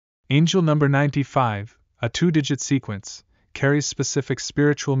Angel number 95, a two-digit sequence, carries specific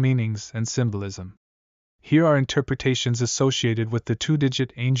spiritual meanings and symbolism. Here are interpretations associated with the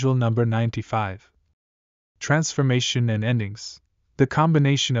two-digit angel number 95. Transformation and endings. The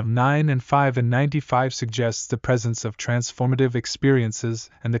combination of 9 and 5 and 95 suggests the presence of transformative experiences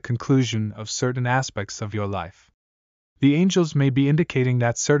and the conclusion of certain aspects of your life. The angels may be indicating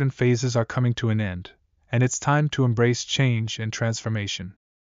that certain phases are coming to an end, and it's time to embrace change and transformation.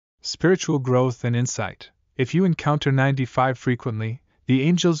 Spiritual growth and insight. If you encounter 95 frequently, the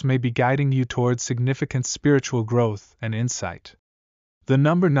angels may be guiding you towards significant spiritual growth and insight. The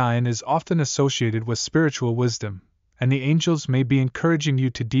number 9 is often associated with spiritual wisdom, and the angels may be encouraging you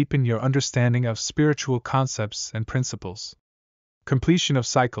to deepen your understanding of spiritual concepts and principles. Completion of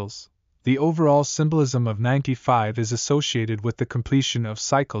cycles. The overall symbolism of 95 is associated with the completion of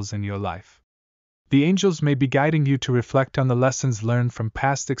cycles in your life. The angels may be guiding you to reflect on the lessons learned from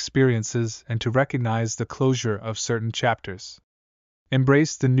past experiences and to recognize the closure of certain chapters.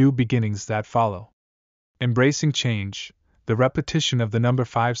 Embrace the new beginnings that follow. Embracing change. The repetition of the number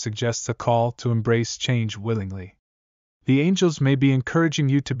 5 suggests a call to embrace change willingly. The angels may be encouraging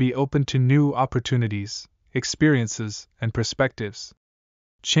you to be open to new opportunities, experiences, and perspectives.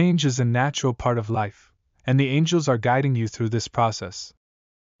 Change is a natural part of life, and the angels are guiding you through this process.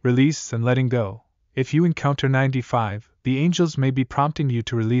 Release and letting go. If you encounter 95, the angels may be prompting you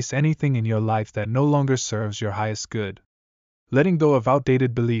to release anything in your life that no longer serves your highest good. Letting go of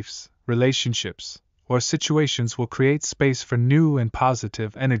outdated beliefs, relationships, or situations will create space for new and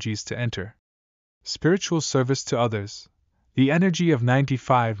positive energies to enter. Spiritual service to others. The energy of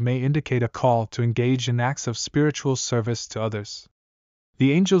 95 may indicate a call to engage in acts of spiritual service to others.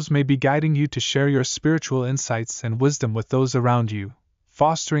 The angels may be guiding you to share your spiritual insights and wisdom with those around you,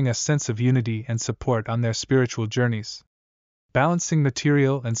 fostering a sense of unity and support on their spiritual journeys. Balancing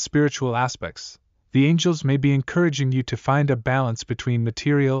material and spiritual aspects. The angels may be encouraging you to find a balance between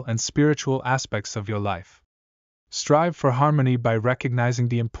material and spiritual aspects of your life. Strive for harmony by recognizing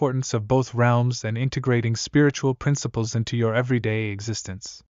the importance of both realms and integrating spiritual principles into your everyday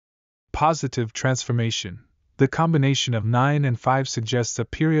existence. Positive transformation. The combination of 9 and 5 suggests a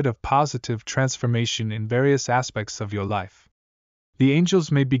period of positive transformation in various aspects of your life. The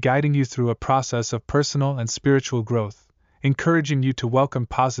angels may be guiding you through a process of personal and spiritual growth, encouraging you to welcome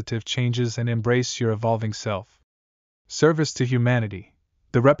positive changes and embrace your evolving self. Service to humanity.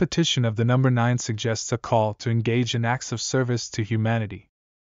 The repetition of the number 9 suggests a call to engage in acts of service to humanity.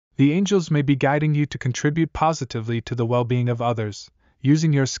 The angels may be guiding you to contribute positively to the well-being of others,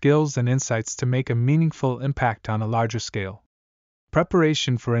 using your skills and insights to make a meaningful impact on a larger scale.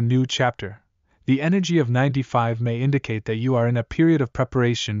 Preparation for a new chapter. The energy of 95 may indicate that you are in a period of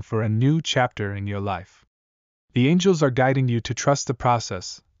preparation for a new chapter in your life. The angels are guiding you to trust the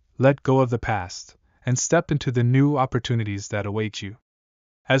process, let go of the past, and step into the new opportunities that await you.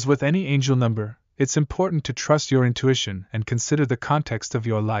 As with any angel number, it's important to trust your intuition and consider the context of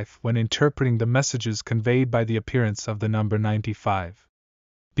your life when interpreting the messages conveyed by the appearance of the number 95.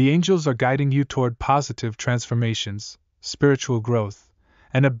 The angels are guiding you toward positive transformations, spiritual growth,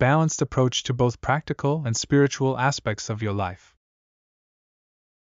 and a balanced approach to both practical and spiritual aspects of your life.